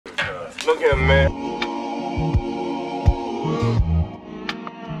Look here, man.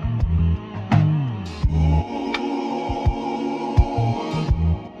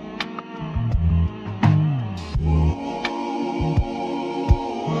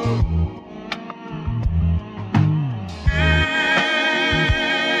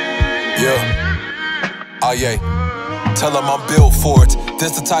 Yeah. Oh yeah. Tell them I'm built for it.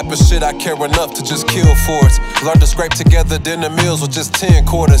 This the type of shit I care enough to just kill for it. Learn to scrape together dinner meals with just 10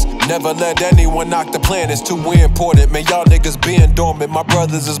 quarters. Never let anyone knock the plan, it's too important. Man, y'all niggas being dormant. My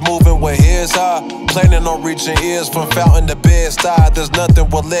brothers is moving with heads high. Planning on reaching ears from fountain to bed-stuy. There's nothing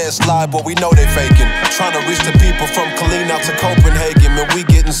we'll let slide, but we know they faking. Trying to reach the people from Colleen out to Copenhagen. Man, we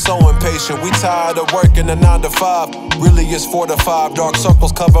getting so impatient. We tired of working a 9 to 5. Really it's 4 to 5. Dark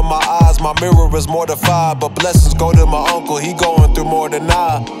circles cover my eyes. My mirror is mortified, but blessings go to my uncle. He going through more than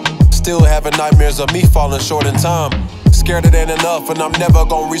I. Still having nightmares of me falling short in time. Scared it ain't enough and I'm never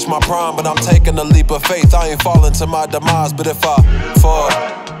gonna reach my prime. But I'm taking a leap of faith, I ain't falling to my demise. But if I fall,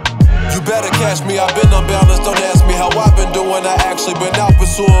 you better catch me, I've been unbalanced. Don't ask me how I've been doing, I actually been out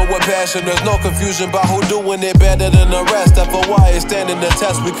pursuing with passion. There's no confusion about who doing it better than the rest. FOI is standing the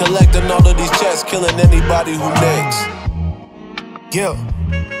test, we collecting all of these checks, killing anybody who next. Yeah.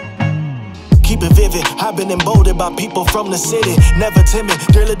 Keep it vivid, I've been emboldened by people from the city. Never timid,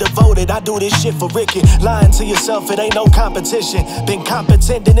 dearly devoted, I do this shit for Ricky. Lying to yourself, it ain't no competition. Been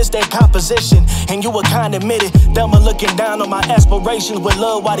competent, then it's that composition. And you were kinda admitted, them are looking down on my aspirations with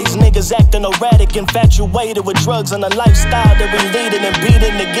love. While these niggas acting erratic, infatuated with drugs and the lifestyle that we leading and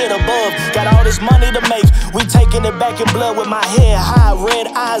beating to get above. Got all this money to make, we taking it back in blood with my head high. Red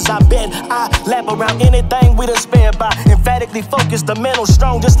eyes, I bet I lap around anything we done spared by. Emphatically focused, the mental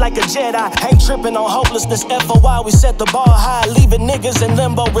strong just like a Jedi. Ain't tripping on hopelessness, FOI, we set the bar high. Leaving niggas in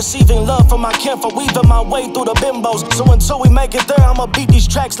limbo, receiving love from my kin for weaving my way through the bimbos. So until we make it there, I'ma beat these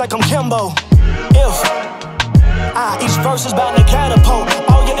tracks like I'm Kimbo. Each verse is bound to catapult.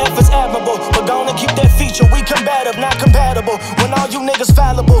 All your efforts admirable, but gonna keep that feature. We combative, not compatible. When all you niggas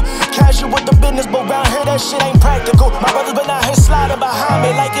fallible, casual with the business, but round here that shit ain't practical. My brother's been out here sliding behind me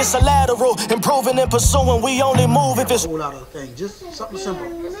like it's a lateral. Improving and pursuing, we only move if it's a whole lot of things. Just something simple.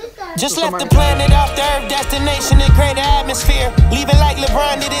 Just left the planet off the earth, destination in greater atmosphere. Leaving like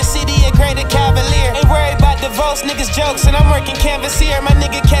LeBron to this city, a greater cavalier. Ain't worried about divorce, niggas jokes, and I'm working canvas here. My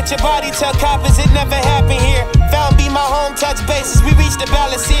nigga catch a body, tell coppers it never happened here. Found be my home, touch bases, we reach the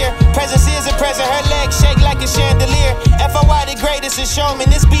balance here. Presence is a present, her legs shake like a chandelier. FOI the greatest is showman,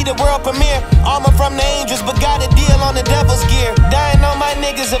 this be the world premiere. Armor from the angels, but got a deal on the devil's gear. Dying on my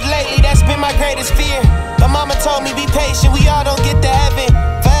niggas of lately, that's been my greatest fear. But mama told me be patient, we all don't get to heaven.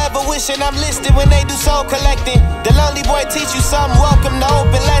 Forever wishing I'm listed when they do soul collecting. The lonely boy teach you something, welcome to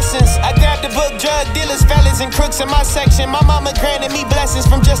open lessons. I grabbed the book, drug dealers, fellas, and crooks in my section. My mama granted me blessings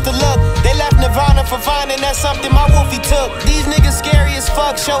from just a look. They left Nirvana for finding that's something my wolfie took. These niggas scary as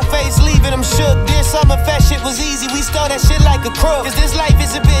fuck, show face, leaving them shook. Dear summer fest shit was easy, we stole that shit like a crook. Cause this life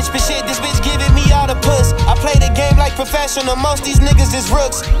is a bitch, but shit, this bitch giving me all the puss. I play the game like professional, most these niggas is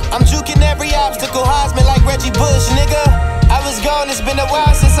rooks. I'm juking every obstacle, Heisman like Reggie Bush, nigga. I was gone, it's been a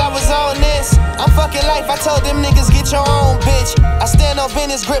while since I was on this. I'm fucking life, I told them niggas get your own bitch. I stand on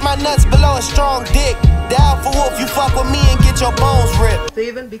business, grip my nuts below a strong dick. The alpha wolf, you fuck with me and get your bones ripped.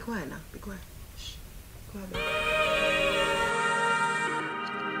 Steven, be quiet now, be quiet. Shh. Quiet now.